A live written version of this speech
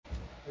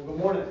Well,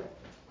 good morning.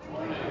 Good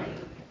morning.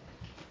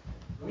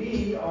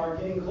 We are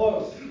getting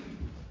close.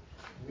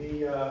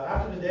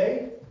 After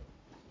today,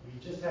 we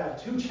just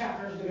have 2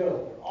 chapters to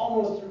go. We're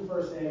almost through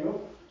 1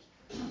 Samuel,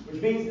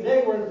 which means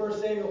today we're in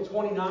 1 Samuel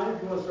 29,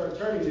 if you want to start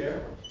turning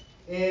there.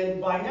 And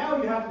by now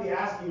you have to be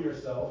asking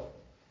yourself,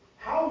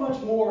 how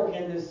much more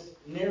can this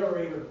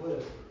narrator put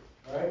us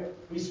through? Right?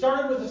 We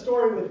started with a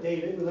story with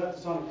David, who left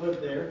us on a cliff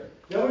there.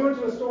 Then we went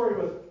to a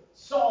story with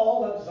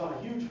Saul, left us on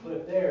a huge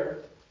cliff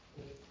there.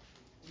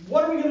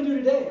 What are we going to do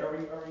today? Are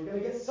we going to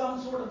get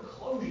some sort of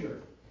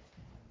closure?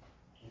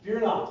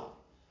 Fear not.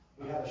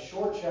 We have a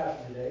short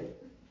chapter today,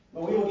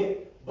 but we will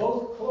get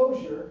both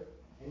closure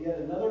and yet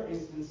another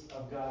instance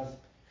of God's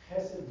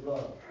chesed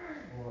love,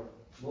 or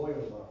loyal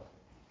love.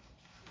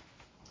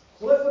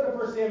 So let's look at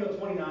 1 Samuel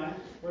 29.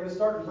 We're going to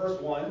start in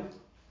verse 1.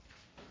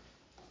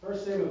 1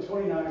 Samuel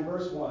 29,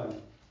 verse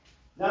 1.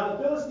 Now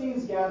the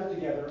Philistines gathered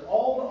together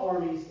all the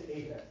armies to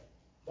Aphek,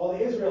 while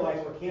the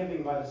Israelites were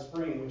camping by the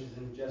spring which is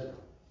in Jezreel.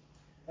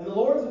 And the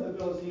lords of the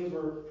Philistines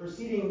were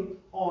proceeding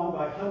on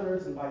by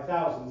hundreds and by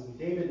thousands, and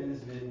David and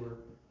his men were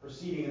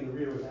proceeding in the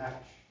rear with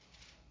Achish.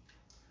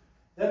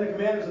 Then the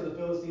commanders of the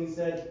Philistines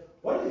said,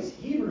 "What are these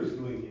Hebrews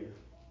doing here?"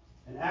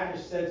 And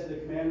Achish said to the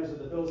commanders of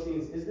the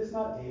Philistines, "Is this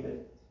not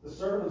David, the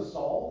servant of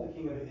Saul, the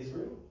king of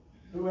Israel,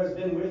 who has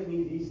been with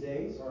me these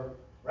days, or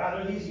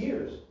rather these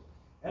years?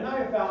 And I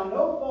have found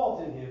no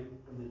fault in him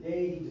from the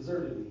day he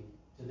deserted me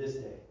to this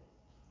day."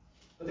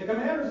 But the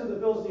commanders of the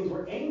Philistines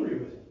were angry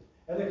with him.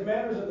 And the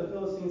commanders of the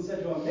Philistines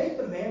said to him, "Make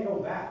the man go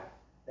back,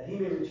 that he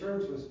may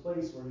return to his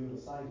place where you have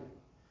assigned him.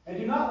 And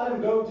do not let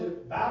him go to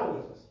battle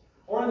with us,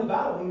 or in the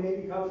battle he may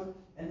become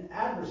an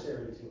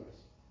adversary to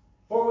us.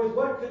 For with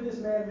what could this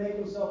man make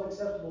himself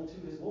acceptable to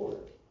his Lord?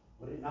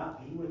 Would it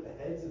not be with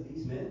the heads of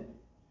these men?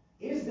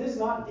 Is this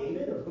not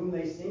David, of whom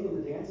they sing in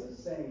the dances,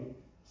 saying,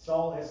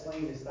 Saul has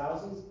slain his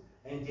thousands,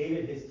 and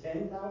David his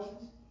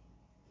 10,000s?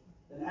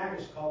 Then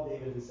Achish called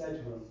David and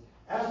said to him,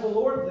 "As the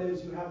Lord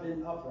lives, you have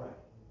been upright.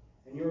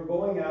 And your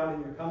going out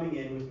and your coming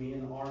in with me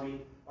in the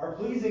army are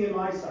pleasing in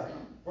my sight.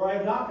 For I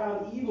have not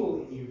found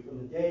evil in you from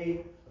the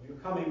day of your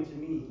coming to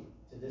me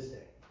to this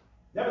day.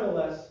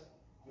 Nevertheless,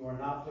 you are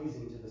not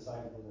pleasing to the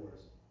sight of the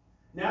lords.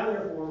 Now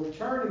therefore,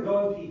 return and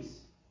go in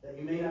peace, that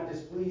you may not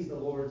displease the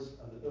lords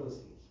of the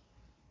Philistines."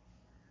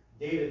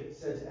 David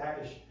said to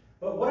Achish,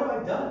 "But what have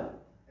I done?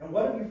 And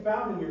what have you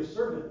found in your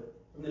servant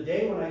from the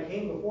day when I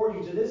came before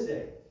you to this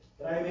day,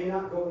 that I may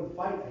not go and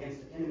fight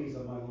against the enemies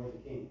of my lord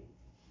the king?"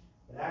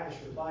 But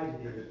Achish replied to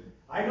David,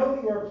 "I know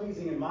that you are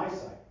pleasing in my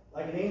sight,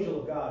 like an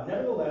angel of God.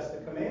 Nevertheless, the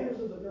commanders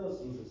of the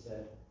Philistines have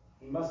said,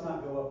 he must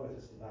not go up with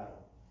us to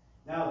battle.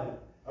 Now then,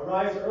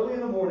 arise early in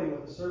the morning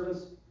with the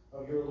servants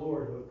of your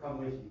Lord who have come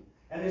with you.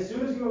 And as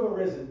soon as you have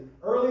arisen,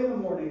 early in the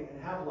morning,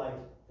 and have light,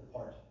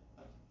 depart."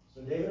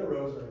 So David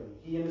arose early,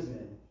 he and his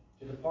men,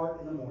 to depart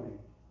in the morning,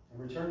 and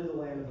returned to the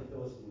land of the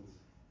Philistines.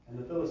 And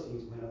the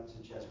Philistines went up to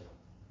Jezreel.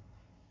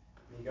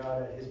 May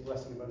God add his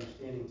blessing of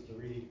understanding to the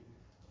reading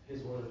of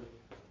his word.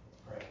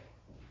 Pray.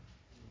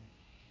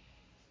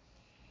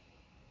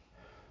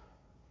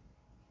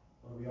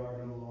 Lord, we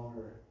are no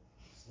longer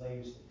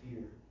slaves to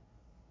fear.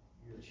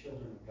 We are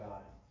children of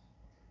God.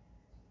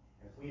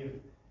 If we have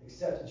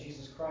accepted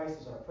Jesus Christ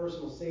as our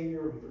personal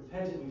Savior, we've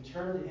repented, we've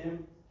turned to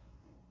him,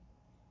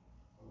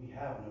 but we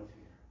have no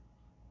fear.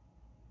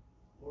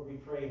 Lord, we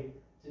pray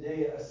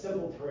today a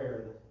simple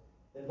prayer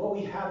that what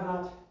we have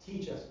not,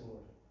 teach us, Lord.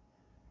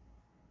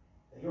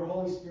 That your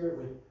Holy Spirit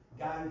would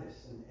guide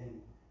us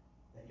and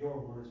that your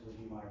words would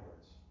be my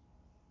words.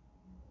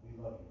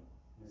 We love you.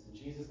 And it's in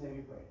Jesus' name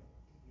we pray.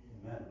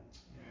 Amen.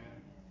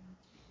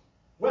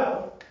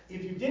 Well,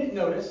 if you didn't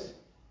notice,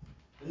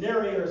 the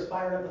narrator has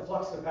fired up the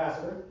flux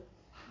capacitor.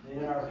 And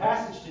in our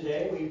passage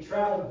today, we've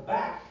traveled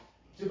back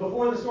to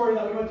before the story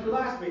that we went through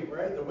last week,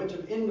 right? The Witch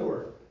of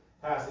Endor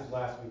passage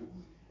last week.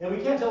 And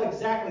we can't tell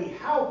exactly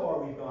how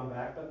far we've gone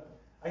back, but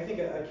I think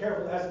a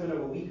careful estimate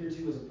of a week or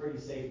two is a pretty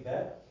safe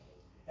bet.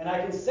 And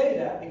I can say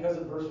that because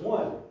of verse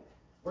 1.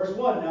 Verse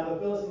 1, now the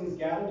Philistines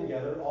gathered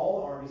together all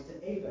the armies to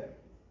Aphek,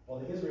 while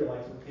the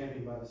Israelites were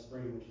camping by the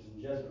spring which is in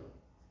Jezreel.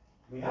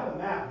 We have a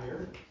map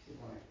here.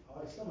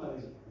 I still my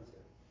laser pointer. That's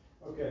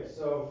good. Okay,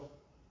 so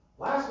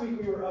last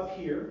week we were up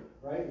here,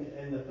 right?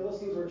 And the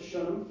Philistines were at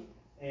Shunem,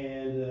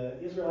 and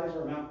the Israelites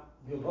were at Mount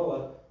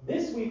Gilboa.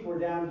 This week we're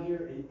down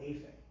here in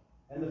Aphek,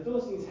 and the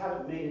Philistines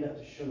haven't made it up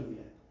to Shunem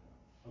yet.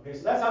 Okay,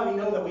 so that's how we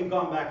know that we've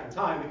gone back in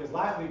time, because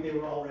last week they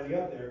were already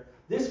up there.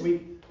 This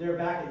week they're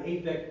back in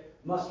Aphek,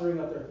 mustering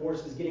up their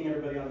forces, getting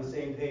everybody on the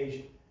same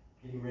page,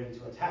 getting ready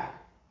to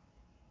attack.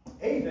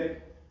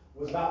 Aphek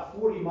was about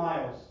 40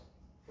 miles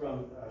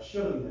from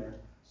Shunem there.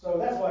 So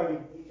that's why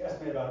we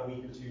estimate about a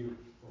week or two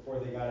before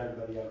they got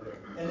everybody up there.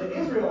 And the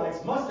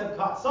Israelites must have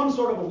caught some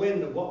sort of a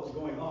wind of what was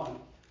going on,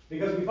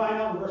 because we find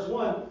out in verse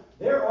 1,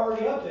 they're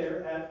already up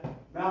there at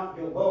Mount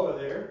Gilboa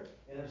there,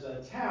 and there's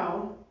a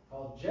town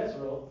called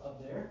Jezreel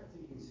up there. I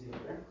think you can see it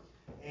there.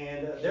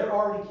 And they're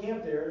already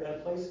camped there at a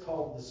place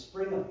called the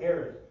Spring of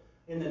Herod.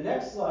 In the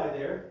next slide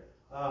there,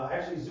 I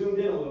actually zoomed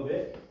in a little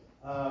bit.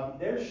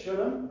 There's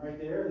Shunem right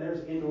there, and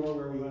there's Endor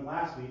where we went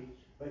last last week.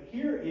 But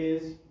here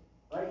is,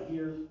 right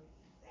here,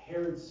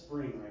 Herod's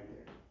spring right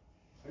there.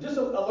 And just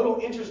a little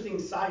interesting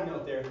side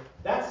note there.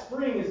 That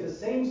spring is the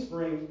same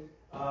spring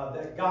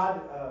that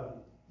God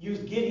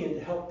used Gideon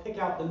to help pick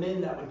out the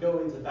men that would go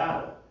into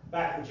battle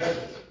back in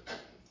Judges.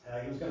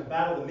 He was going to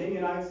battle the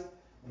Midianites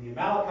and the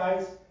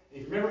Amalekites.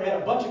 If you remember, he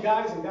had a bunch of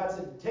guys, and God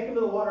said, take them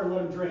to the water and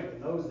let them drink.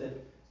 And those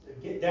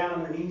that get down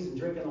on their knees and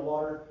drink in the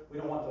water, we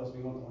don't want those.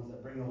 We want the ones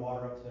that bring the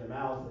water up to their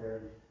mouths there.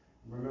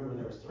 And remember,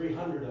 there was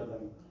 300 of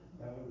them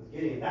that went with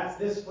Gideon. That's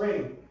this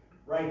spring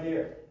right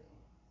there.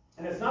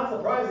 And it's not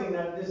surprising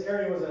that this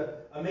area was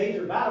a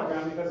major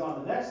battleground, because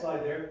on the next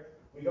slide there,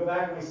 we go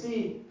back and we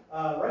see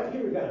right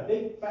here we've got a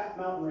big fat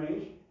mountain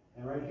range,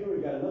 and right here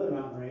we've got another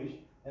mountain range,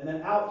 and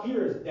then out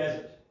here is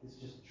desert. It's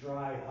just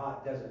dry,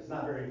 hot desert. It's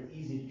not very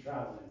easy to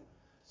travel in.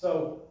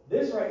 So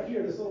this right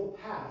here, this little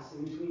pass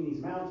in between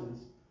these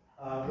mountains,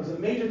 was a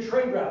major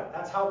trade route.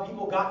 That's how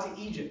people got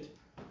to Egypt.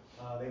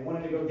 They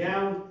wanted to go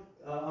down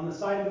on the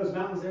side of those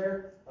mountains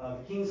there,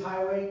 the King's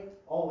Highway,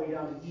 all the way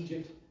down to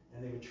Egypt,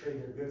 and they would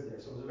trade their goods there.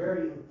 So it was a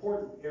very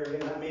important area,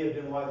 and that may have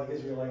been why the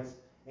Israelites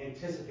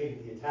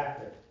anticipated the attack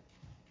there.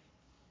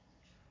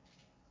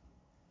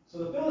 So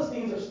the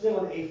Philistines are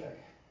still in Aphek.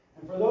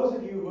 And for those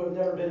of you who have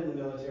never been in the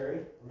military,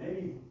 or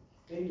maybe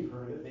you've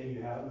heard of it, maybe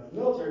you haven't, but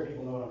military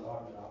people know what I'm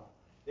talking about.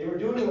 They were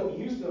doing what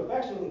we used to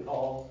affectionately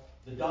call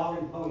the dog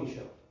and pony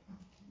show.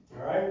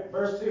 All right,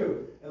 verse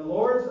 2. And the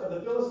lords of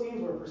the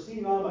Philistines were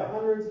proceeding on by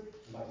hundreds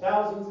and by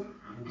thousands,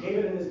 and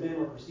David and his men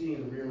were proceeding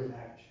in the rear with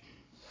Achish.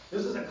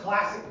 This is a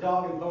classic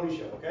dog and pony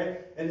show,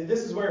 okay? And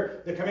this is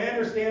where the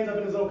commander stands up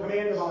in his little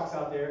commander box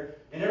out there,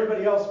 and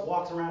everybody else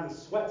walks around and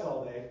sweats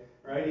all day,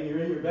 right? And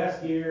you're in your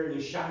best gear, and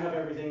you shine up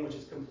everything, which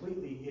is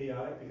completely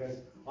idiotic, because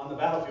on the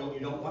battlefield,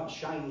 you don't want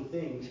shiny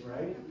things,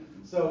 right?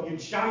 So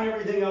you'd shine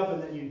everything up,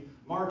 and then you'd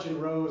march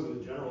in rows, and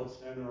the general would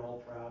stand there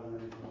all proud and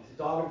everything. It's a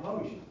dog and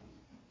pony show.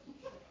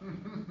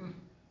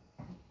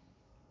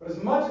 But as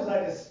much as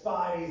I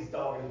despise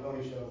dog and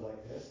pony shows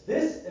like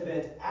this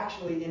event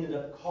actually ended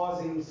up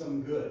causing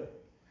some good.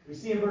 We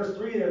see in verse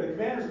 3 there, the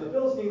commanders of the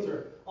Philistines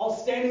are all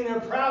standing there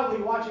proudly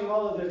watching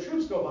all of their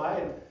troops go by,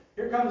 and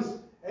here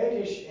comes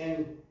Achish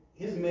and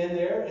his men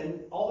there,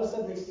 and all of a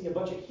sudden they see a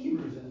bunch of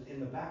Hebrews in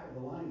the back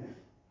of the line there.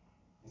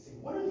 They say,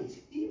 what are these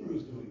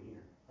Hebrews doing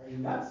here? Are you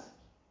nuts?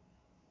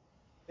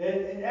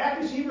 And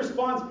Achish, he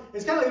responds,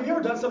 it's kind of like, have you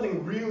ever done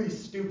something really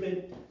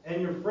stupid,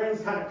 and your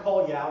friends kind of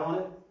call you out on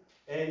it?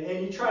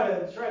 And you try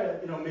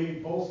to maybe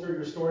bolster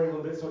your story a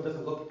little bit so it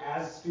doesn't look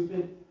as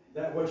stupid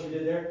that what you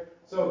did there.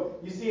 So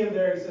you see him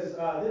there. He says,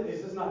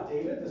 "Is this not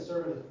David, the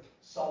servant of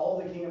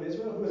Saul, the king of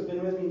Israel, who has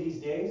been with me these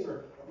days,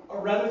 or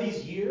rather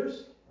these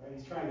years?" Right?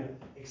 He's trying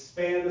to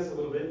expand this a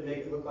little bit and make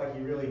it look like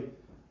he really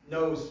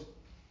knows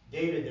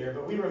David there.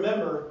 But we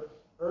remember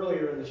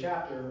earlier in the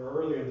chapter, or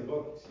earlier in the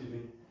book,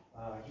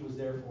 he was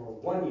there for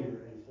 1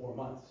 year and 4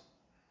 months.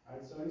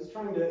 Right? So he's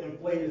trying to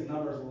inflate his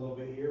numbers a little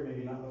bit here,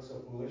 maybe not look so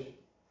foolish.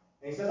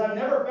 And he says, I've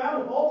never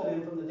found a fault in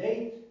him from the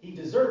day he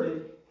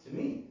deserted to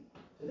me,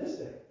 to this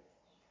day.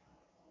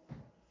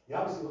 He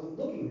obviously wasn't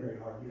looking very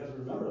hard, because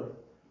remember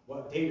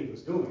what David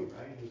was doing,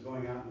 right? He was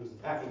going out and he was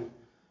attacking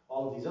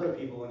all of these other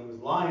people, and he was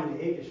lying to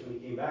Achish when he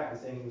came back and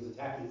saying he was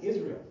attacking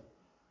Israel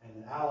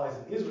and the allies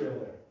of Israel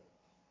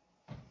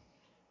there.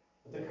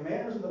 But the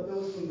commanders of the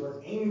Philistines were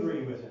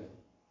angry with him.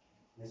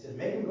 And they said,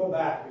 make him go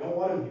back. We don't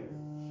want him here.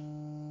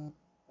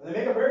 And they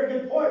make a very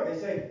good point. They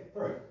say,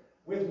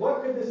 with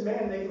what could this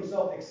man make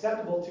himself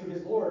acceptable to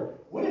his Lord?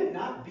 Would it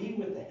not be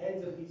with the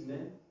heads of these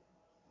men?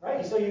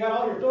 Right? So you got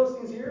all your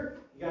Philistines here.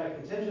 You got a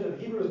contingent of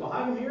Hebrews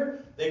behind them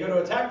here. They go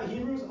to attack the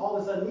Hebrews. All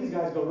of a sudden, these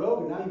guys go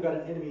rogue, and now you've got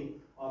an enemy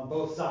on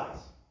both sides.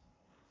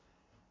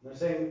 And they're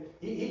saying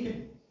he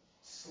could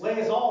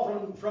slay us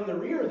all from the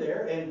rear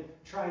there and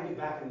try and get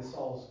back into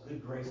Saul's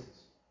good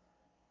graces.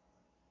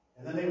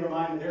 And then they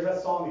remind him, there's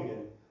that song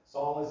again.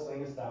 Saul is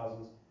slain his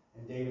thousands,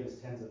 and David is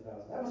tens of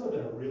thousands. That must have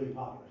been a really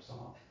popular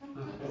song.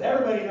 Because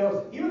everybody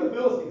knows it. Even the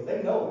Philistines,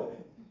 they know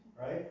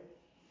it. Right?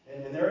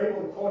 And they're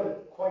able to quote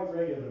it quite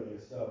regularly.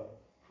 So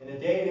in a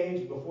day and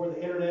age before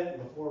the internet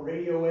and before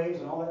radio waves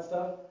and all that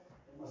stuff,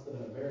 it must have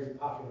been a very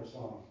popular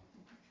song.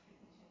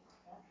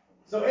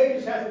 So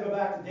Achish has to go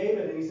back to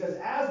David, and he says,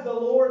 as the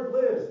Lord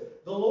lives.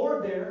 The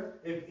Lord there,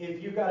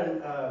 if you've got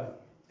an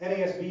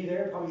NASB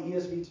there, probably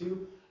ESV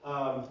too,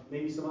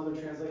 maybe some other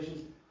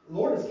translations,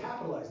 Lord is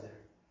capitalized there.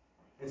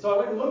 And so I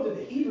went and looked at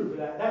the Hebrew for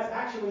that. That's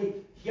actually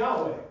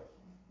Yahweh.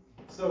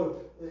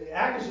 So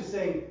Achish is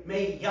saying,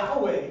 may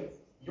Yahweh,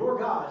 your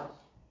God,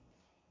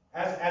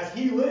 as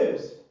he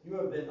lives, you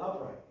have been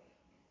upright.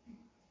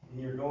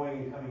 And you're going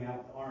and coming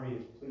out, the army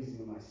is pleasing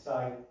in my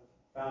sight,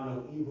 found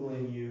no evil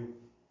in you.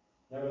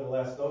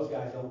 Nevertheless, those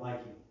guys don't like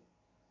you.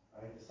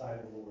 Right? The side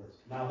of the Lord's.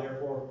 Now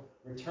therefore,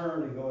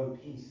 return and go in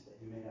peace, that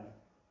you may not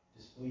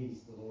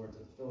displease the lords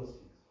of the Philistines.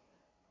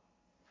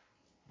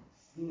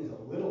 This scene is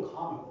a little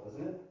comical,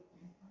 isn't it?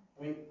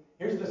 I mean,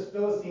 here's this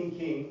Philistine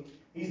king.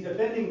 He's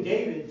defending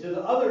David to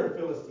the other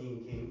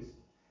Philistine kings.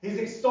 He's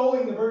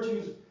extolling the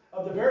virtues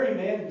of the very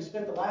man who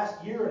spent the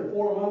last year and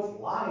 4 months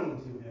lying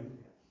to him.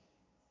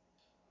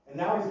 And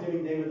now he's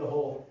giving David the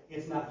whole,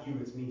 it's not you,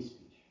 it's me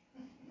speech.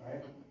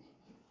 Right?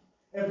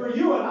 And for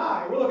you and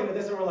I, we're looking at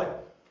this and we're like,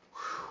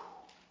 whew,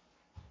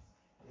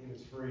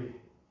 David's free.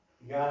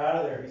 He got out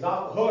of there. He's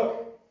off the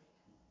hook.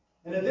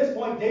 And at this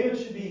point, David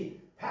should be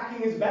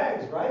packing his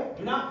bags, right?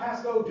 Do not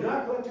pass go. Do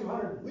not collect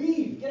 200.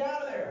 Leave. Get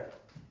out of there.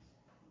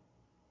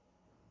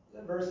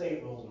 Then verse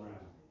 8 rolls around.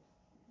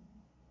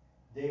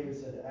 David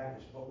said to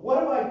Achish, but what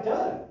have I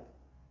done?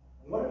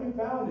 And what have you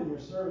found in your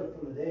servant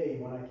from the day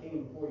when I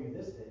came before you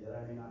this day, that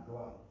I may not go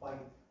out and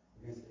fight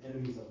against the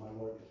enemies of my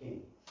lord the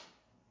king?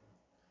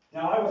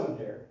 Now, I wasn't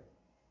there.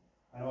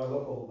 I know I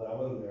look old, but I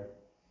wasn't there.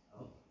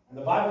 And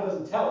the Bible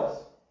doesn't tell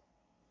us.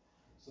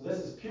 So this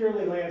is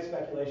purely land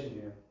speculation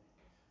here.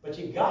 But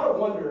you got to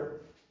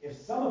wonder if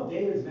some of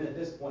David's men at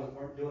this point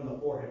weren't doing the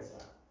forehead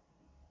slap.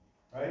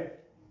 Right?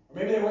 Or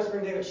maybe they're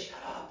whispering to David,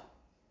 shut up.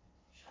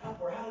 Shut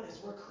up, we're out of this.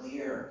 We're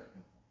clear.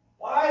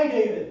 Why,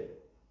 David?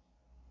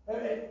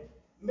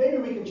 Maybe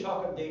we can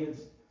chalk up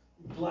David's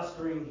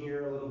blustering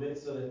here a little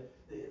bit so that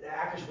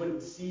Achish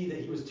wouldn't see that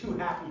he was too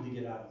happy to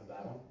get out of the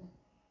battle.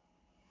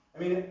 I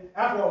mean,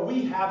 after all,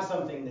 we have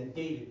something that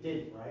David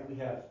didn't, right? We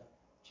have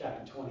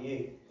chapter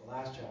 28, the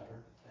last chapter.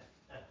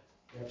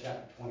 We have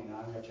chapter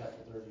 29, we have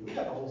chapter 30. We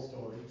got the whole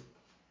story.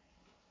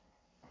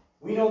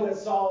 We know that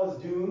Saul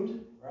is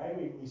doomed, right?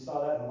 We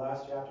saw that in the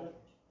last chapter.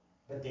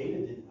 But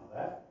David didn't know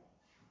that.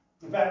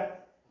 In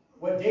fact,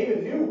 what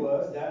David knew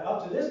was that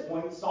up to this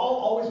point, Saul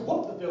always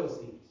whooped the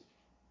Philistines.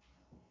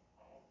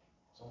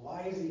 So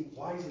why is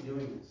he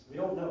doing this? We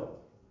don't know.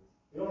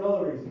 We don't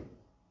know the reason.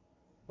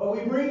 But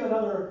we breathe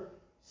another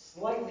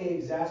slightly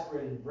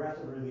exasperated breath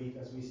of relief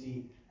as we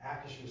see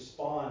Achish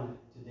respond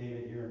to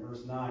David here in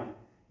verse 9.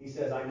 He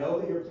says, I know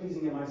that you're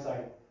pleasing in my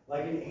sight,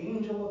 like an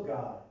angel of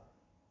God.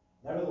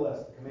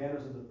 Nevertheless, the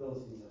commanders of the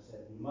Philistines have said,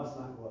 you must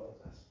not go up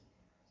with us.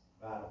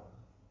 Battle.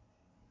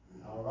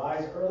 Now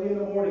arise early in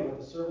the morning with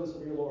the servants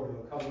of your Lord who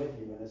will come with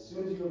you, and as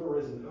soon as you have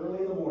arisen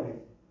early in the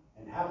morning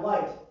and have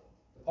light,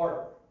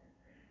 depart.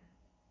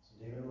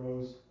 So David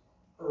arose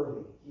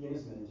early, he and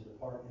his men, to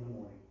depart in the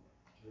morning,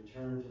 to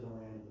return to the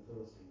land of the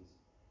Philistines.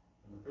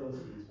 And the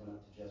Philistines went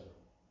up to Jezreel.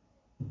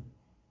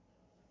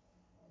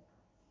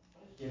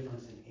 What a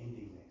difference an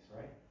ending makes,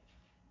 right?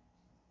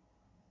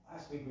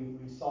 Last week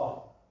we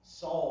saw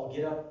Saul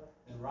get up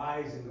and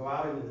rise and go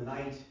out into the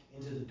night,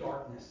 into the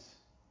darkness.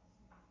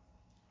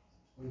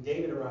 When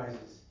David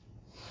arises,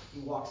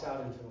 he walks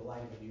out into the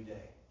light of a new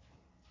day.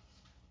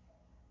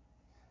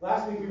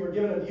 Last week we were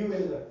given a view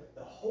into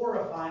the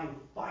horrifying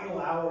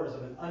final hours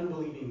of an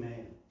unbelieving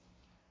man.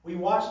 We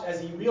watched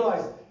as he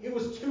realized it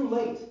was too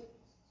late.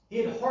 He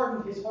had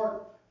hardened his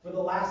heart for the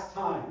last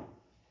time.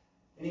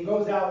 And he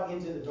goes out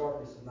into the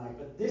darkness of night.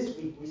 But this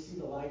week we see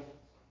the life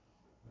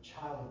of a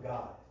child of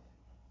God.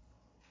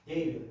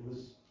 David, who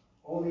was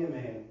only a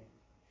man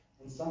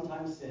and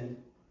sometimes sinned,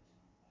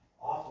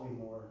 awfully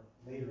more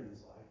later in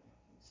his life,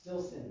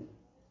 still sinned.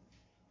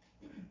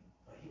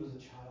 But he was a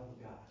child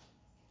of God.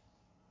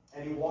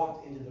 And he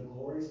walked into the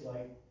glorious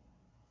light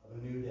of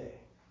a new day.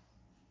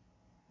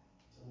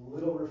 It's a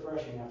little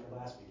refreshing after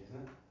last week,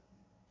 isn't it?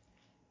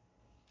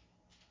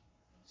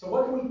 So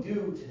what can we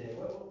do today?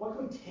 What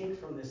can we take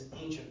from this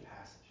ancient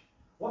passage?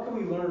 What can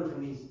we learn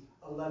from these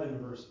 11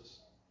 verses?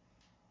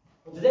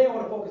 Well, today I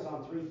want to focus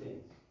on three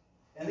things.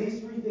 And these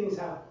three things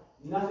have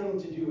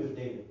nothing to do with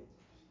David.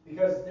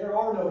 Because there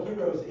are no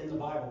heroes in the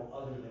Bible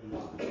other than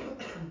God.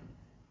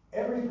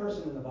 Every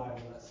person in the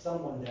Bible let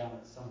someone down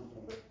at some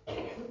point.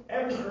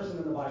 Every person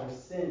in the Bible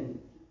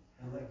sinned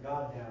and let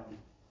God down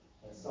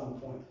at some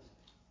point.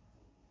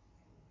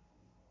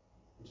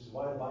 Which is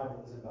why the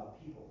Bible isn't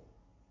about people.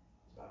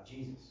 It's about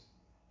Jesus.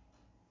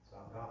 It's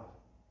about God.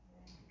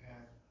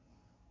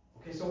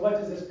 Okay, so what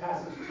does this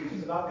passage teach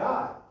us about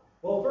God?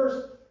 Well,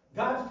 first,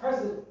 God's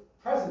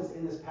presence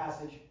in this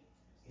passage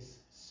is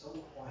so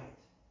quiet.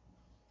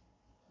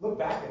 Look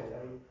back at it.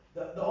 I mean,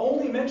 the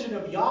only mention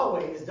of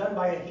Yahweh is done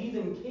by a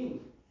heathen king.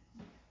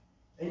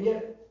 And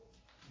yet,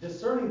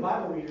 discerning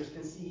Bible readers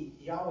can see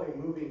Yahweh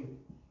moving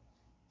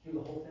through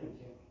the whole thing,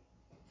 can't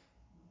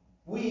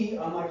we? We,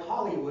 unlike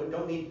Hollywood,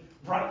 don't need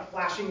bright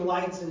flashing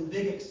lights and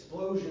big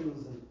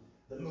explosions and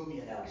the movie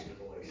announcer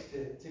voice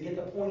to get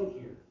the point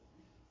here.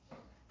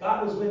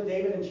 God was with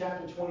David in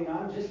chapter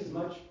 29 just as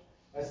much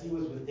as he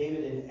was with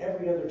David in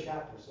every other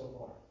chapter so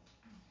far.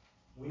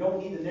 We don't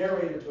need the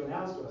narrator to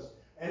announce to us.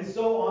 And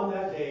so on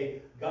that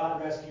day,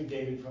 God rescued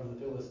David from the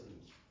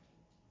Philistines.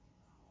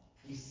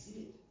 We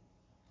see it.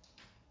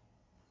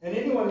 And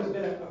anyone who's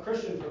been a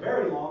Christian for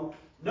very long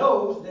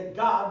knows that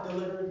God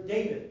delivered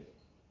David.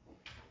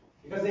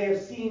 Because they have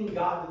seen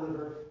God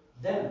deliver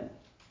them.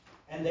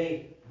 And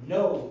they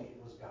know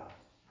it was God.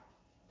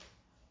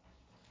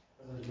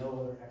 Because there's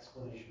no other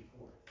explanation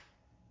for it.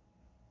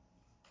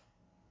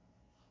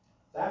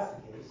 If that's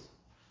the case,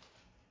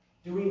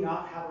 do we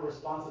not have a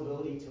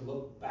responsibility to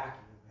look back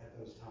at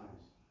those times?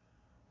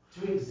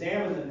 To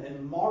examine them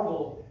and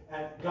marvel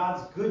at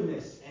God's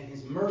goodness and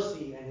his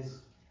mercy and his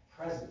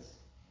presence.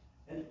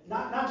 And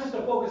not just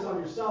to focus on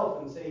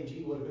yourself and say,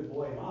 gee, what a good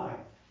boy am I,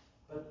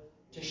 but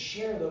to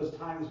share those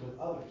times with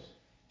others.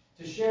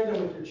 to share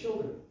them with your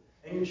children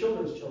and your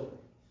children's children.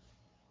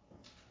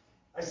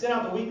 I sent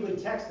out the weekly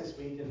text this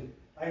week, and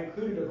I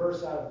included a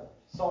verse out of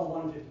Psalm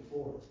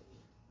 154.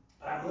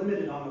 But I'm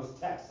limited on those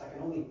texts. I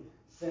can only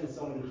send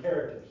so many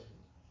characters.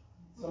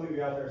 Some of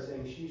you out there are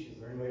saying, sheesh, is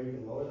there any way we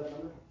can lower that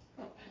number?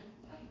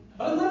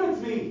 But it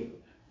limits me.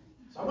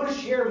 So I want to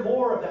share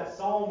more of that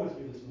psalm with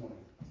you this morning.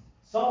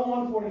 Psalm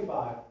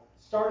 145,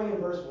 starting in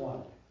verse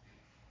 1.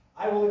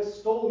 I will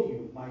extol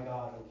you, my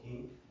God, O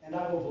King, and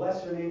I will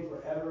bless your name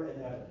forever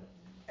and ever.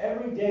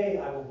 Every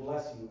day I will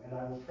bless you, and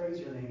I will praise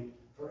your name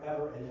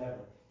forever and ever.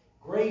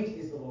 Great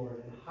is the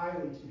Lord, and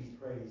highly to be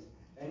praised,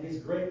 and his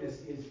greatness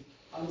is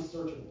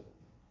unsearchable.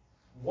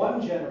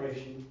 One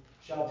generation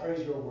shall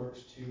praise your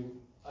works to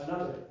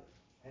another,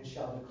 and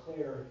shall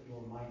declare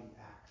your mighty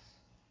acts.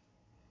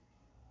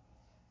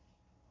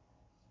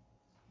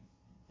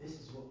 This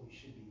is what we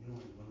should be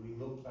doing when we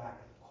look back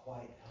at the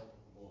quiet help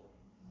of the Lord.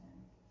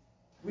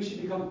 We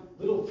should become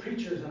little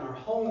preachers in our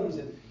homes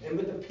and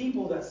with the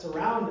people that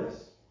surround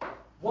us.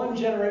 One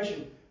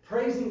generation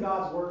praising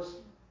God's works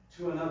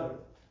to another.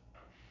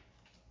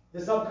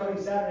 This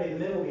upcoming Saturday, the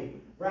men will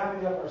be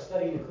wrapping up our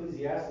study in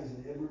Ecclesiastes,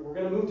 and we're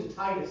going to move to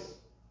Titus.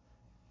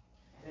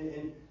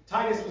 And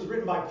Titus was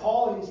written by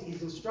Paul, and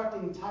he's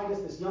instructing Titus,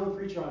 this young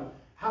preacher, on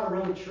how to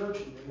run the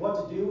church and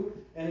what to do.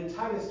 And in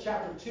Titus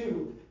chapter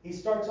 2, he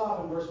starts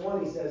off in verse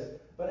 1, he says,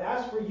 But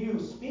as for you,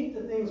 speak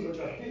the things which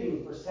are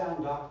fitting for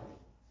sound doctrine.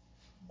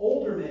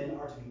 Older men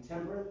are to be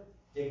temperate,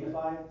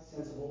 dignified,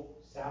 sensible,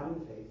 sound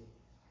in faith,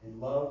 in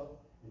love,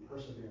 and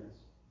perseverance.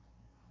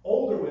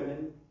 Older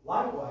women,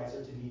 likewise,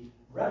 are to be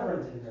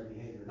reverent in their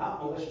behavior,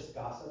 not malicious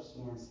gossips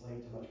nor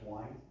enslaved to much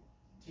wine,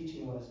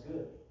 teaching what is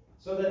good,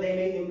 so that they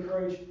may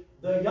encourage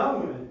the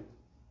young women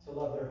to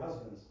love their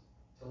husbands,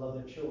 to love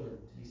their children,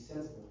 to be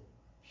sensible,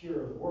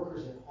 pure,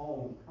 workers at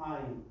home,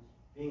 kind,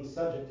 being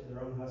subject to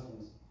their own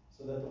husbands,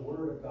 so that the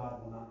word of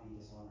God will not be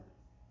dishonored.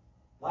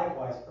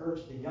 Likewise,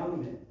 urge the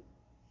young men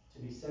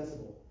to be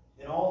sensible.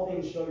 In all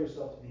things show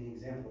yourself to be an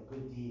example of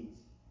good deeds,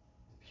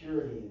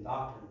 purity in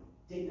doctrine,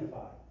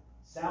 dignified,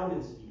 sound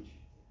in speech,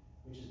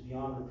 which is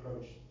beyond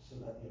reproach, so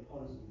that the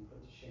opponents will be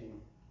put to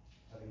shame,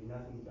 having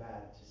nothing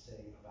bad to say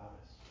about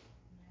us.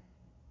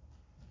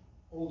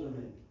 Older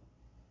men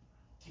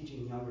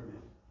teaching younger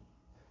men.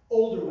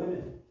 Older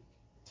women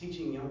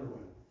teaching younger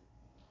women.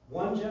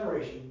 One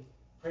generation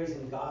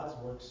praising God's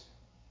works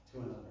to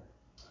another.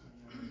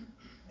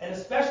 And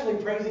especially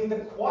praising the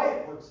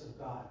quiet works of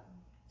God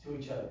to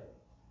each other.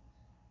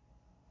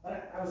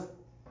 I was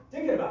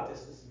thinking about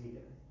this week.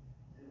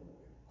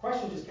 A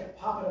question just kept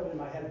popping up in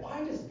my head.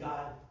 Why does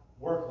God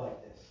work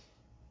like this?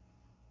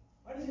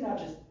 Why does he not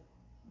just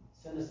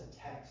send us a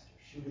text or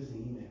shoot us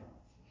an email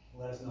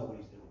and let us know what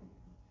he's doing?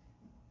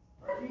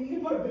 Right? You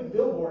can put a big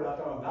billboard out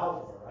there on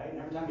Balfour, right? And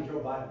every time you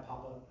drove by, it would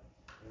pop up.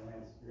 You're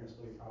going to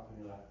spill your coffee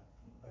in your lap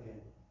again.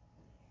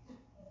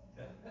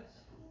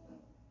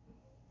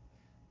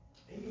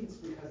 Maybe it's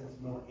because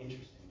it's more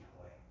interesting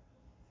that way.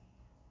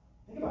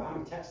 Think about how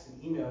many texts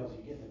and emails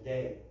you get in a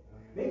day.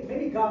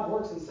 Maybe God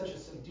works in such a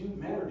subdued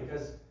manner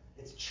because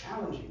it's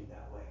challenging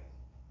that way.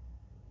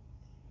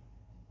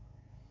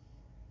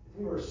 If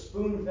we were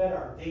spoon-fed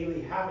our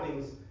daily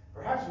happenings,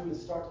 perhaps we would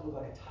start to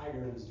look like a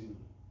tiger in a zoo.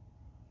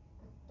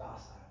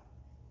 Docile,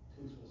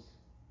 toothless,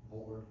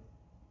 bored.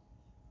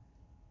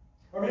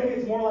 Or maybe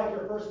it's more like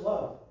your first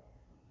love.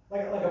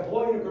 Like a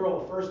boy and a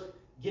girl first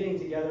getting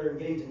together and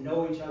getting to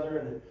know each other,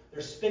 and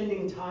they're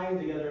spending time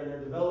together, and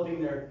they're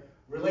developing their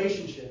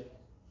relationship.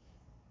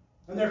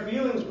 And their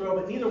feelings grow,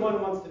 but neither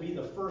one wants to be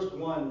the first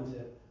one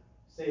to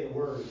say the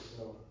words.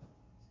 So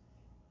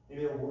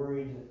maybe they're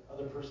worried that the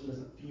other person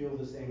doesn't feel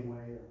the same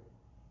way, or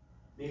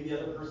maybe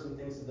the other person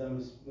thinks of them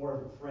as more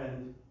of a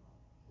friend,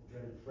 the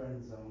dreaded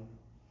friend zone.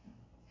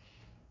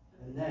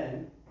 And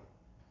then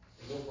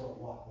they go for a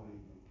walk one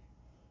evening,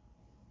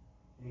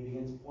 and he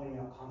begins pointing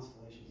out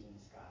constellations in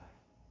the sky,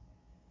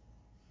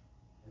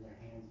 and their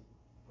hands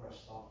brush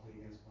softly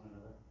against one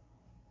another.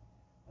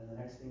 And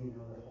the next thing you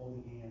know, they're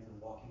holding hands and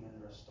walking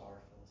under a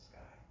star-filled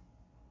sky.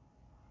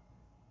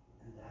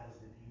 And that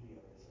is the beauty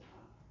of it, is it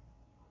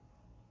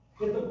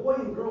not? If the boy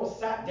and girl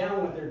sat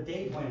down with their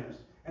day planners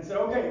and said,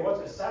 okay,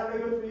 what's this,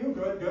 Saturday good for you?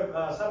 Good, good.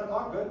 7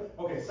 o'clock, good.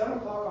 Okay, 7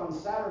 o'clock on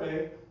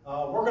Saturday,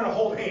 we're going to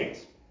hold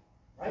hands.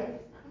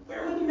 Right?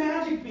 Where would the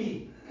magic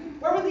be?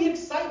 Where would the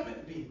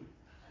excitement be?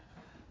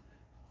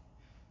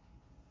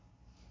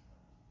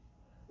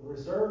 The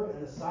reserve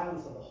and the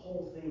silence of the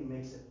whole thing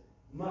makes it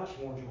much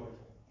more joyful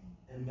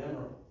and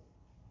memorable.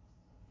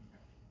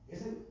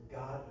 Isn't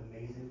God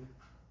amazing?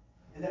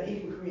 And that he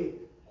can create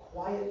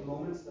quiet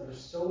moments that are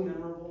so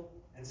memorable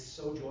and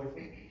so joyful.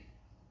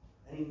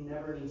 And he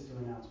never needs to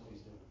announce what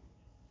he's doing.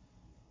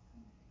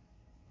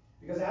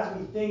 Because as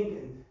we think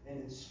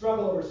and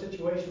struggle over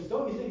situations,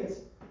 don't you think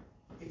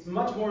it's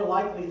much more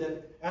likely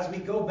that as we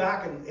go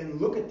back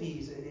and look at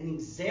these and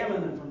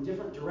examine them from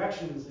different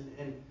directions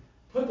and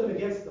put them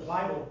against the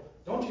Bible,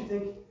 don't you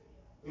think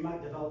we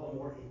might develop a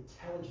more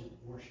intelligent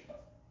worship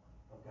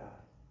of God?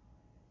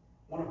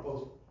 One of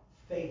both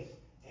faith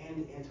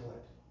and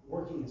intellect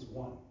working as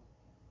one.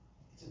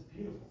 It's a beautiful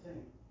beautiful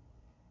thing.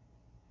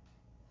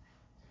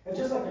 And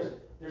just like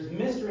there's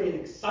mystery and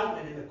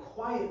excitement in the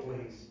quiet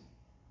ways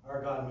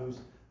our God moves,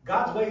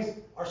 God's ways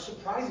are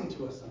surprising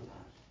to us sometimes.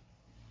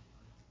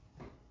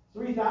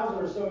 3,000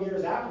 or so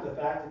years after the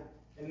fact,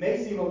 it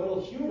may seem a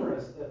little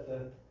humorous that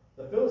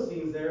the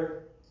Philistines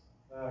there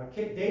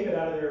kicked David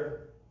out of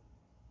their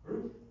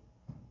group,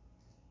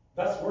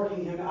 thus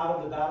working him out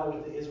of the battle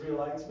with the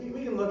Israelites.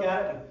 We can look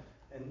at it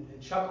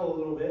and chuckle a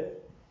little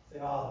bit, say,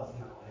 oh, that's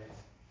not what it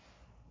is.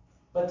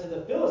 But to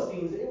the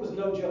Philistines, it was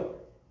no joke.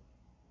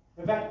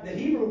 In fact, the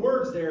Hebrew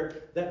words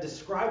there that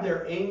describe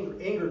their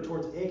anger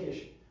towards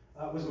Achish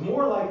was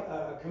more like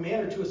a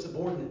commander to a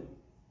subordinate,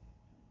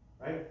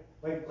 right?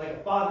 Like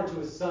a father to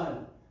his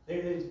son.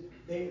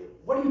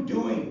 What are you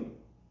doing?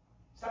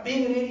 Stop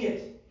being an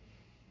idiot.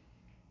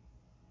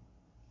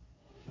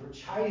 They were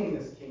chiding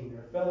this king,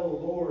 their fellow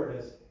lord,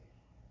 as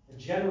a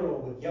general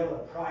would yell at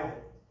a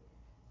private.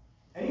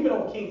 And even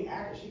old King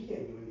Achish, he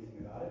can't do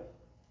anything about it.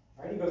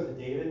 Right? He goes to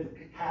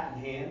David, hat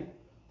in hand,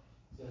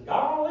 says,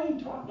 golly,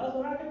 there's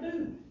nothing I can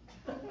do.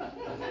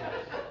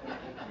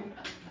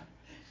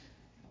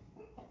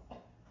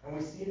 And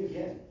we see it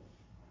again.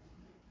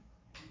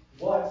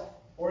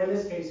 What, or in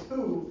this case,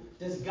 who,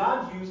 does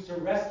God use to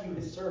rescue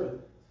his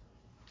servant?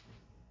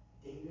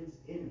 David's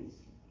enemies.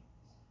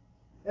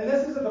 And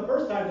this isn't the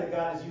first time that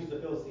God has used the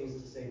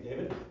Philistines to save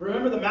David.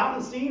 Remember the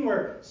mountain scene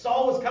where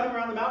Saul was coming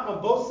around the mountain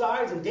on both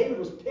sides and David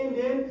was pinned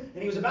in and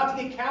he was about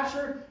to get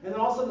captured, and then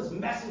all of a sudden this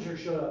messenger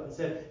showed up and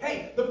said,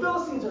 hey, the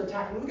Philistines are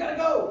attacking, we gotta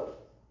go.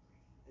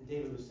 And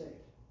David was saved.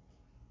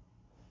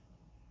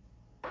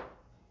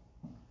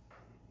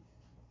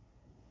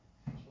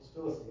 Those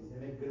Philistines, they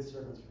make good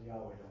servants for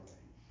Yahweh, don't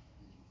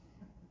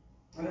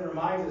they? And it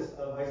reminds us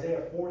of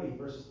Isaiah 40,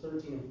 verses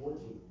 13 and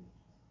 14.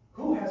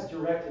 Who has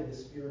directed the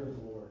Spirit of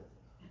the Lord?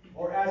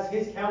 Or as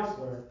his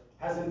counselor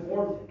has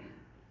informed him?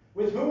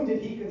 With whom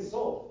did he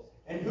consult?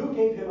 And who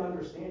gave him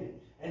understanding?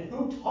 And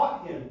who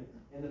taught him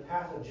in the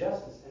path of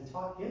justice, and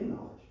taught him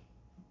knowledge,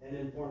 and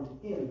informed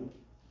him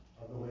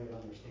of the way of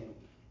understanding?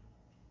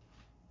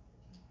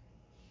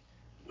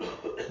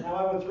 Now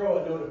I would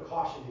throw a note of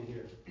caution in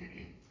here.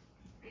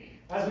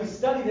 As we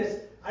study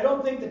this, I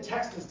don't think the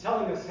text is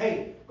telling us,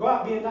 hey, go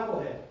out and be a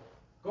knucklehead.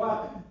 Go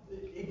out,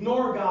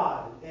 ignore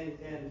God,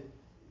 and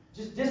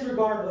just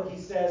disregard what he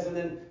says, and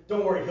then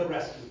don't worry, he'll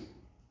rescue you.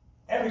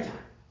 Every time.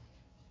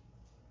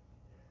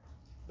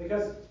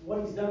 Because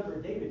what he's done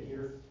for David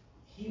here,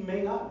 he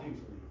may not do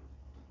for you.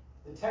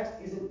 The text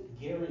isn't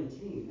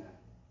guaranteeing that.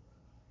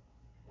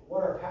 But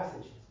what our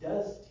passage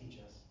does teach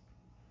us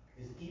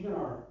is even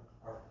our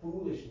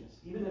foolishness,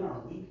 even in our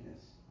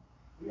weakness,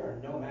 we are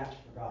no match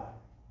for God.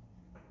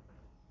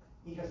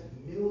 He has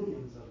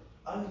millions of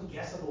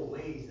unguessable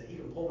ways that he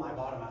can pull my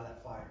bottom out of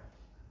that fire.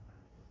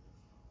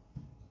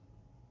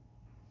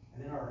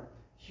 And in our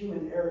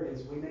human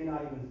arrogance, we may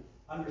not even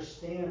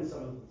understand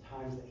some of the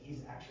times that he's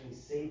actually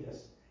saved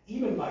us,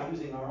 even by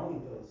using our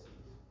own Philistines.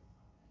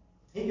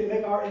 He can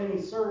make our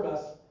enemies serve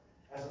us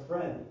as a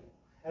friend.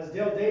 As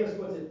Dale Davis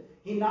puts it,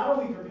 he not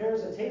only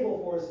prepares a table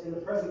for us in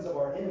the presence of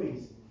our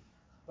enemies,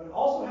 but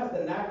also has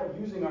the knack of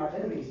using our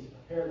enemies to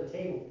prepare the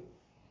table.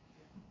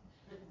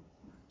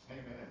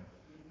 Amen.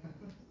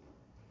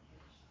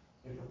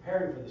 In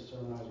preparing for this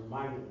sermon, I was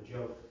reminded of a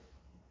joke.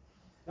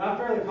 Now, I'm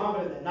fairly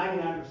confident that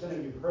 99% of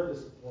you have heard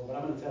this before, but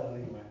I'm going to tell it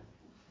anyway.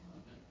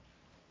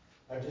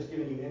 I've just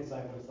given you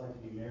insight what it's like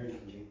to be married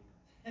to me.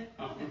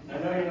 I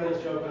know you know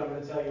this joke, but I'm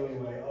going to tell you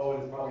anyway. Oh,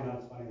 and it's probably not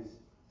as funny as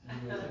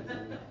you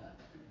think.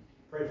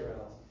 Pray for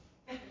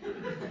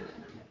Allison.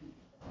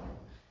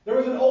 There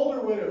was an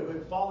older widow who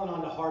had fallen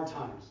onto hard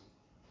times.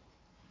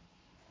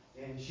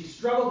 And she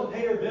struggled to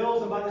pay her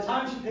bills, and by the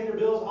time she paid her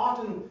bills,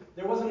 often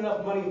there wasn't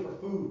enough money for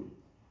food.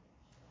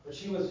 But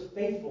she was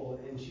faithful,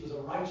 and she was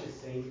a righteous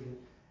saint,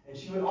 and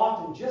she would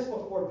often, just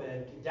before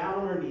bed, get down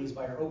on her knees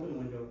by her open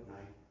window at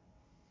night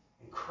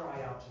and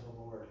cry out to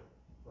the Lord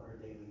for her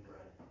daily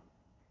bread.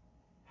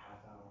 Half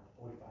hour,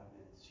 45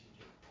 minutes, she would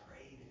just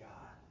pray to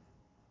God.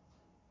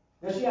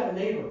 Now she had a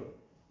neighbor,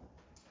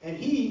 and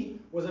he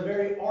was a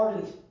very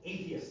ardent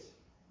atheist.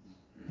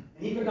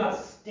 And he could not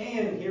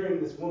stand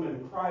hearing this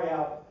woman cry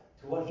out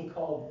to what he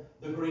called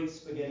the great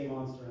spaghetti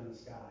monster in the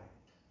sky.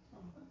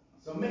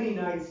 So many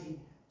nights he'd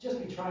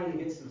just be trying to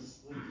get some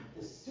sleep.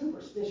 This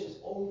superstitious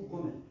old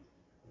woman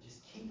would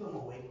just keep him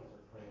awake with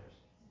her prayers.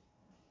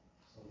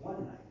 So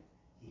one night,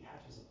 he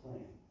hatches a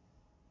plan.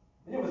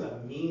 And it was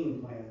a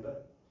mean plan,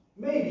 but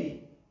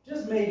maybe,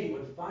 just maybe, it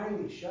would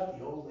finally shut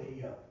the old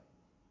lady up.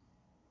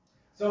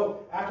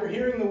 So after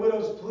hearing the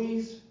widow's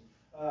pleas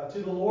to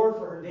the Lord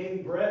for her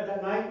daily bread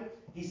that night,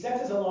 he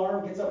sets his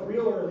alarm, gets up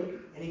real early,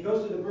 and he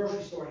goes to the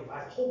grocery store and he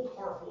buys a whole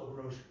car full of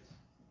groceries.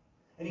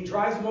 And he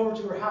drives them over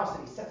to her house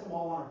and he sets them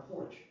all on her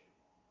porch.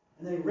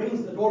 And then he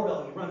rings the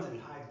doorbell and he runs and he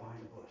hides behind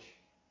a bush.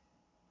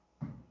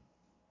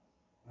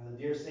 And the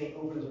dear saint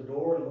opens her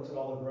door and looks at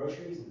all the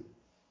groceries, and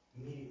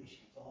immediately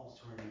she falls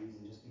to her knees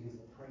and just begins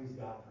to praise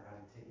God for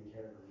having taken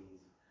care of her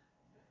needs.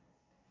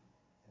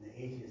 And the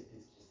atheist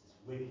gets just this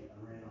wicked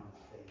grin on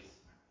his face.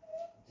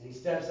 And he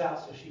steps out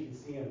so she can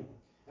see him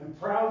and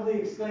proudly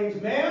exclaims,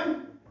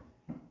 "Ma'am,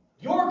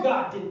 your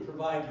God didn't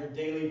provide your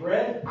daily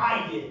bread.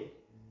 I did.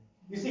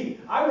 You see,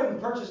 I went and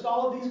purchased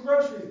all of these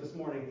groceries this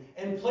morning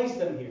and placed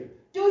them here.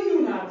 Do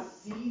you not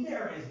see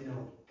there is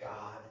no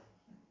God?"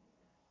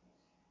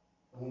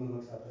 The woman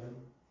looks up at him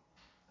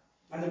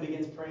and then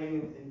begins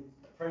praying and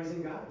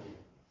praising God again.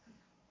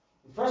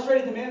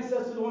 Frustrated, the man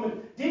says to the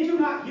woman, "Did you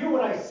not hear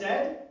what I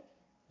said?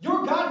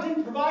 Your God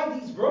didn't provide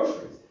these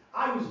groceries.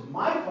 I used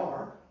my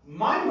car,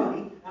 my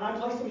money, and I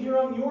placed them here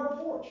on your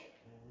porch."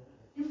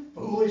 "You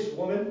foolish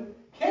woman.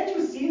 Can't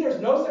you see there's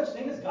no such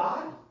thing as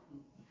God?"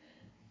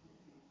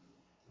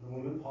 The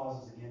woman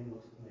pauses again and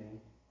looks at the man.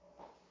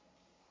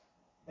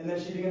 And then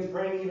she begins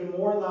praying even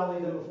more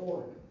loudly than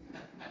before.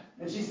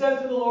 And she says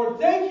to the Lord,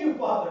 "Thank you,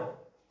 Father,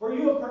 for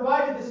you have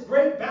provided this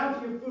great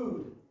bounty of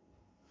food.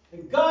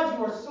 And God,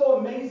 you are so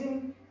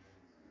amazing.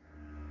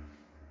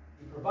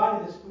 You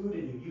provided this food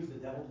and you used the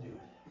devil to do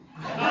it."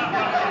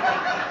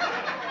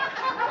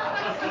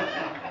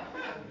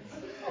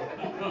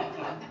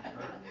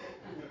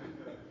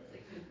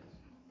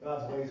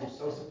 God's ways are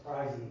so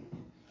surprising.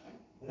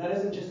 And that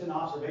isn't just an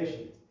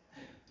observation.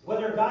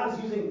 Whether God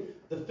is using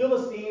the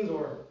Philistines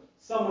or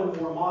someone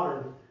more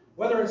modern,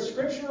 whether in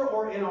Scripture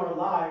or in our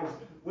lives,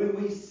 when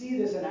we see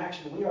this in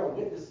action, we are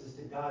witnesses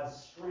to God's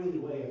strange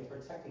way of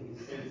protecting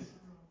his saints.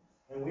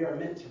 And we are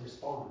meant to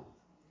respond.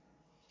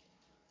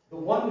 The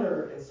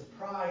wonder and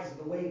surprise of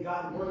the way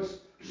God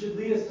works should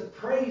lead us to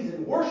praise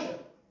and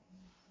worship.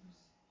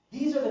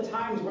 These are the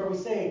times where we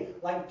say,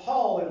 like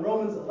Paul in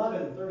Romans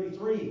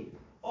 11:33,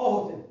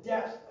 "Oh, the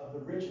depth of the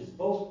riches,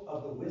 both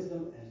of the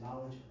wisdom and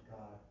knowledge of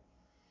God.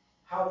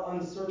 How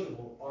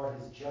unsearchable are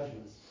his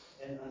judgments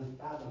and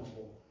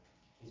unfathomable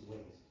his ways."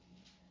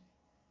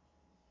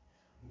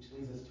 Which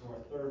leads us to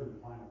our third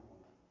and final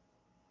point.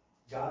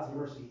 God's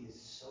mercy is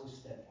so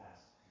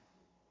steadfast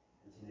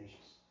and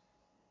tenacious.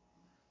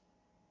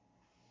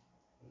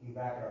 Looking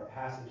back at our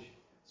passage,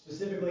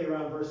 specifically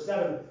around verse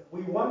 7,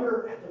 we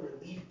wonder at the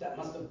relief that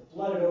must have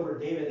flooded over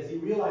David as he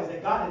realized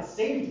that God had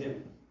saved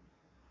him.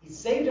 He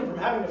saved him from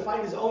having to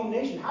fight his own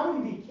nation. How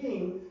would he be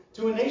king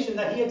to a nation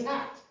that he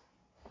attacked?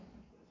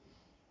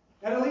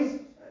 And at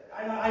least,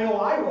 I know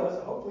I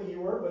was, hopefully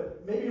you were,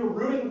 but maybe you're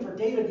rooting for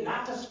David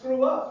not to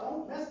screw up.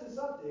 Don't mess this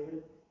up,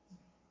 David.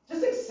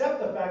 Just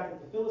accept the fact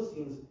that the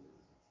Philistines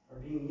are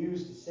being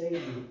used to save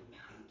you and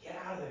get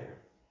out of there.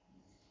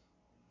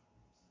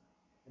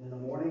 And in the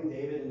morning,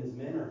 David and his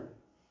men are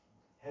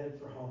headed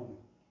for home.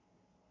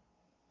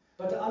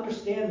 But to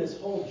understand this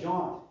whole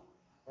jaunt,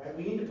 right,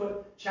 we need to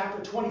put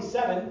chapter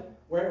 27,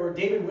 where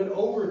David went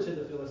over to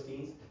the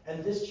Philistines,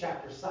 and this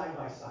chapter side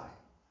by side.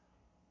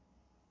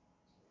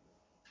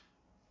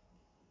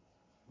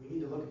 We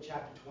need to look at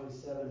chapter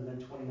 27 and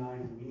then 29,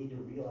 and we need to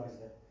realize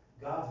that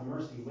God's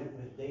mercy went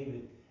with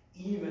David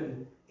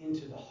even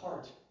into the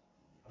heart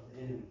of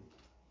the enemy.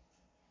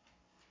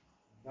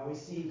 Now we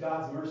see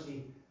God's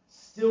mercy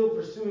still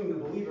pursuing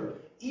the believer,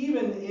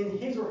 even in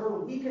his or her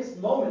weakest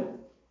moment,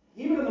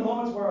 even in the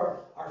moments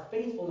where our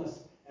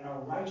faithfulness and our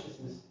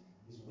righteousness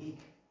is weak.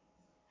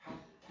 How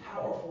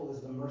powerful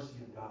is the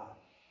mercy of God.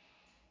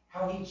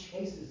 How he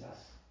chases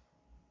us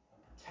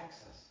and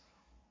protects us.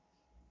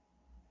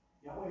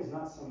 Yahweh is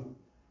not some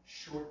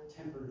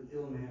short-tempered,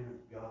 ill-mannered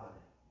God.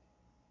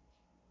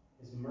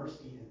 His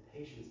mercy and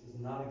patience is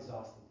not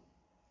exhausted,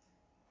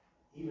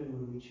 even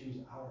when we choose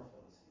our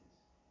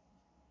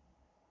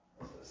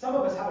Philistines. Some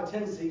of us have a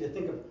tendency to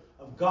think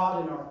of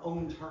God in our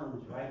own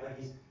terms, right? Like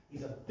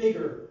he's a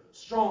bigger,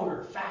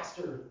 stronger,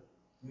 faster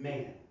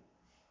man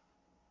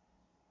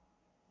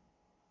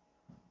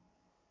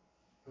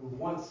who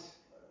once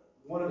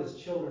one of his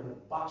children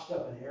had botched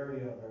up an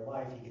area of their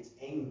life, he gets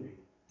angry,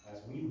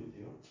 as we would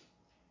do,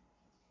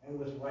 and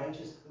with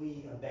righteous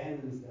glee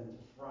abandons them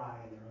to fry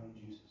in their own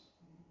juices.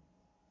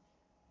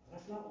 But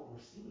that's not what we're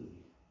seeing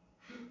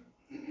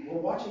here. We're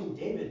watching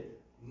David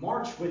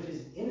march with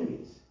his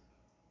enemies,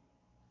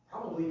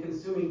 probably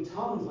consuming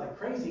tongues like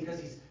crazy because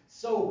he's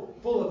so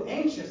full of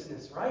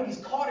anxiousness, right? He's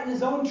caught in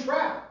his own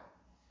trap.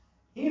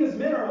 He and his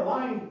men are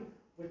aligned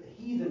with the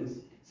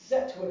heathens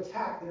set to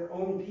attack their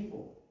own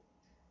people.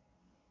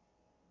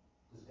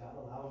 Does God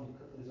allow him to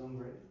cook in his own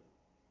grave?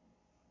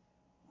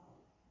 No.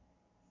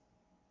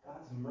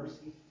 God's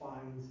mercy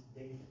finds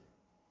David.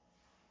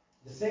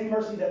 The same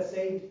mercy that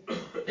saved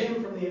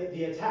him from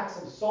the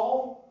attacks of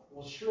Saul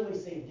will surely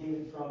save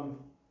David from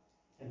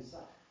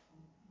himself.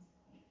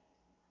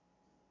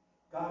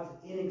 God's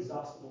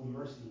inexhaustible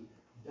mercy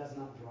does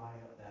not dry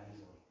up that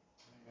easily.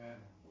 Amen.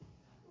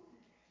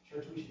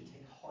 Church, we should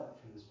take heart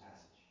from this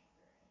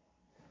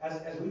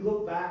passage. As we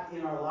look back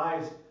in our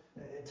lives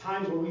at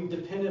times where we've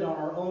depended on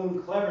our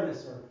own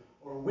cleverness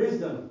or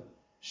wisdom,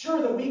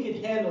 sure that we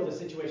could handle the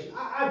situation.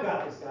 I've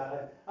got this,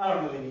 God. I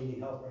don't really need any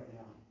help right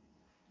now.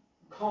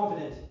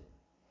 Confident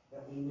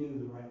that we knew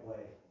the right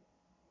way.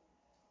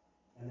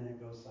 And then it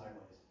goes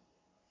sideways.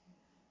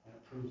 And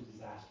it proves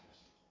disastrous.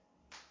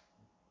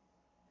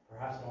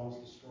 Perhaps it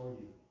almost destroyed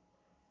you.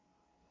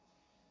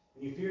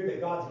 And you feared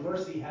that God's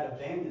mercy had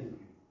abandoned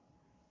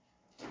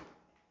you.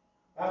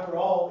 After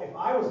all, if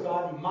I was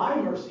God, my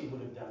mercy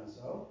would have done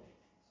so.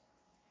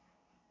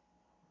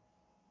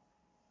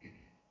 If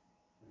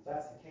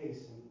that's the case,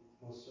 and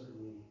most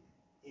certainly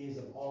is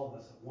of all of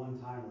us at one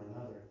time or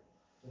another,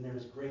 then there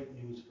is great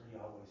news for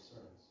Yahweh's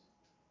servants.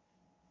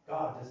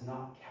 God does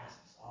not cast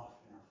us off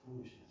in our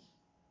foolishness.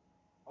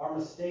 Our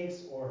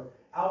mistakes or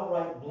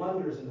outright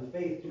blunders in the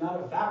faith do not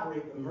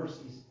evaporate the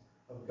mercies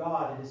of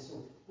God. It is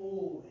so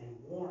full and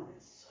warm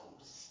and so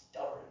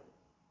stubborn.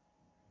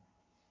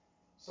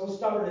 So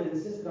stubborn it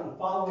insisted on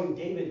following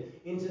David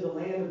into the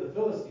land of the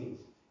Philistines.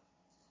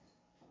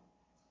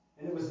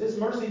 And it was this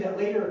mercy that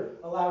later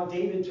allowed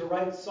David to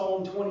write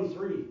Psalm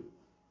 23.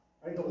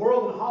 Right? The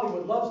world in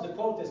Hollywood loves to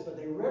quote this, but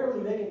they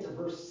rarely make it to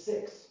verse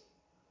 6.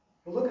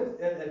 But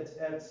look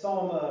at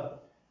Psalm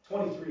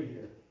 23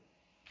 here.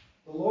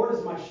 The Lord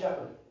is my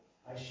shepherd,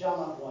 I shall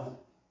not want.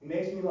 He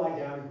makes me lie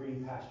down in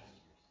green pastures.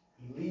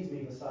 He leads me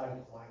beside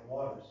quiet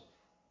waters.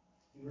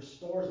 He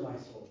restores my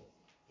soul.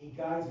 He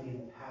guides me in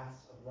the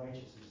paths of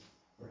righteousness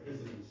for his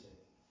name's sake.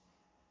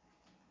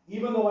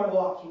 Even though I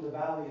walk through the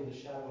valley of the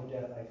shadow of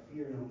death, I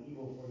fear no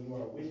evil, for you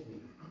are with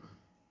me.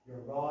 Your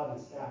rod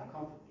and staff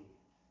comfort me.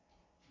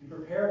 You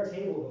prepare a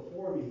table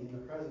before me in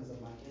the presence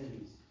of my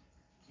enemies.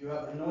 You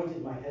have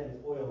anointed my head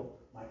with oil.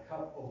 My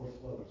cup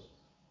overflows.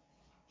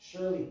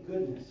 Surely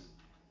goodness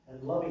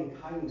and loving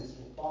kindness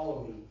will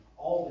follow me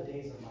all the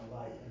days of my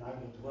life, and I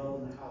will dwell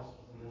in the house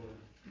of the Lord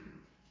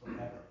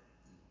forever.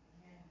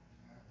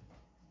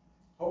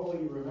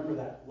 Hopefully you remember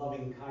that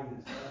loving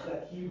kindness. That's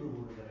that Hebrew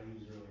word that I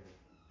used earlier.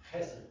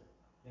 Chesed.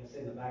 You gotta say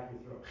in the back of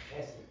your throat.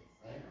 Chesed,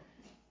 right?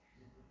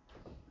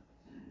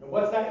 And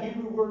what's that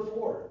Hebrew word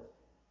for?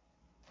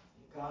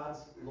 God's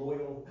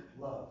loyal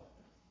love.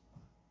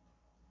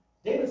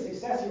 David's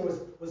success here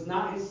was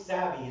not his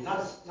savvy and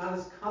not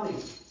his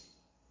cunning,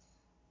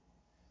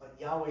 but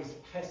Yahweh's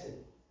chesed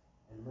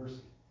and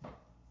mercy.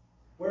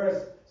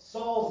 Whereas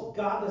Saul's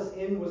godless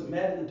end was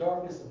met in the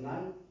darkness of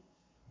night,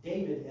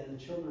 David and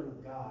the children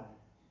of God,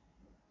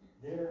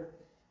 their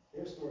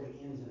story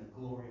ends in a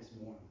glorious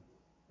morning.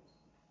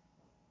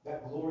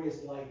 That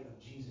glorious light of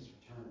Jesus'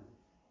 return.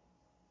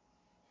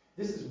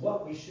 This is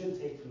what we should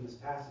take from this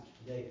passage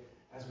today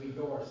as we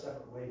go our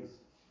separate ways.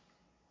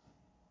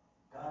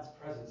 God's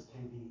presence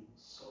can be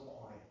so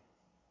quiet.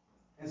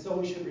 And so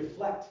we should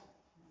reflect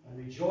and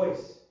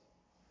rejoice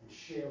and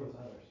share with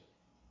others.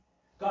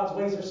 God's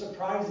ways are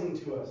surprising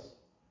to us.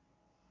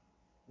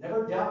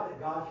 Never doubt that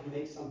God can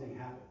make something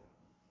happen.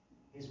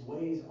 His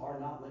ways are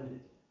not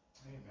limited.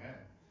 Amen.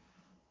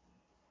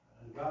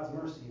 And God's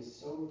mercy is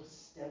so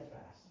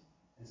steadfast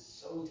and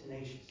so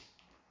tenacious.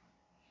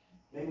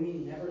 May we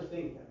never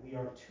think that we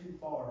are too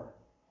far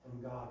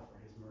from God for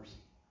his mercy.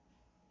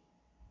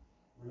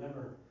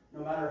 Remember,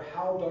 no matter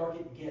how dark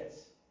it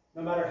gets,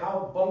 no matter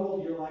how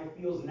bungled your life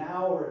feels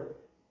now or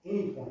at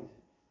any point,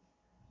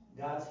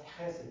 God's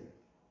chesed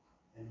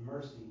and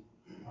mercy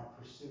are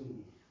pursuing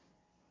you.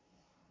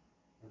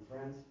 And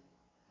friends,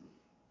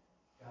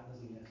 God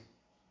doesn't miss.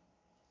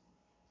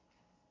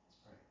 Let's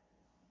pray.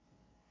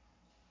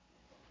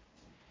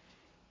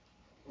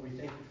 Lord, we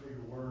thank you for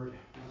your word.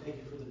 We thank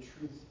you for the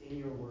truth in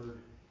your word.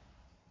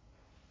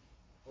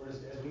 Lord,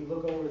 as we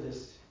look over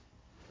this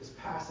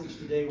passage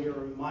today, we are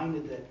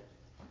reminded that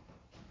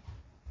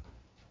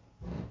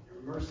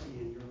your mercy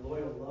and your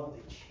loyal love,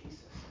 they chase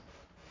us.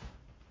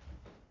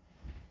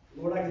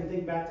 Lord, I can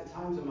think back to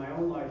times in my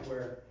own life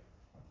where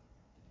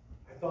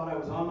I thought I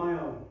was on my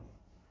own.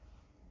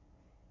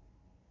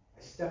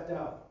 I stepped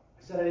out.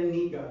 I said I didn't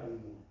need God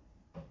anymore.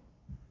 But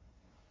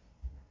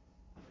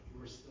you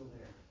were still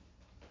there,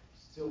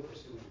 still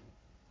pursuing.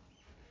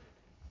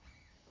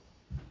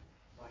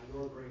 By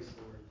your grace,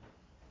 Lord,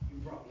 you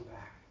brought me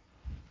back.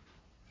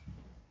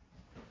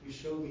 You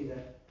showed me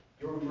that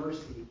your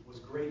mercy was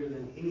greater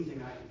than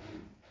anything I could do.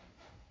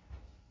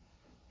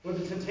 Lord,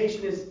 the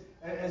temptation is,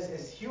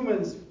 as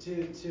humans,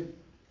 to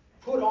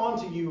put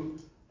onto you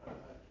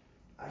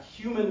a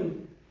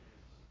human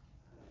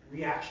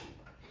reaction.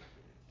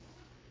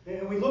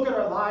 And we look at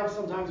our lives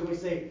sometimes and we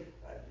say,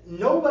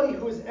 nobody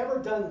who has ever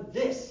done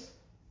this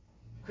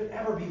could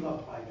ever be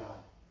loved by God.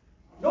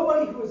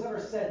 Nobody who has ever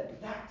said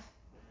that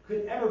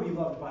could ever be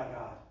loved by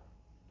God.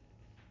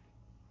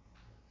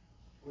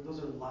 Lord,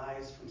 those are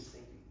lies from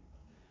Satan.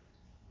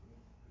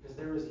 Because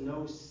there is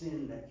no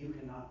sin that you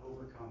cannot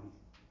overcome.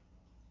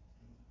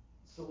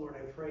 So, Lord, I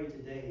pray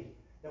today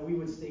that we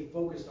would stay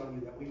focused on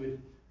you, that we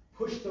would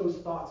push those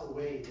thoughts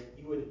away, that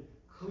you would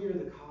clear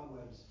the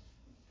cobwebs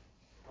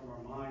from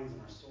our minds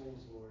and our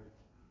souls, Lord,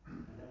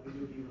 and that we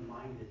would be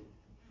reminded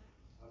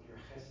of your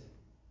chesed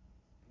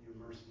and your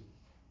mercy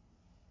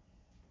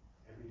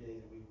every day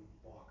that we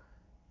walk.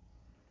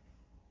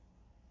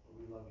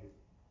 Lord, we love you.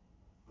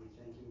 We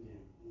thank you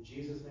again. In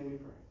Jesus' name.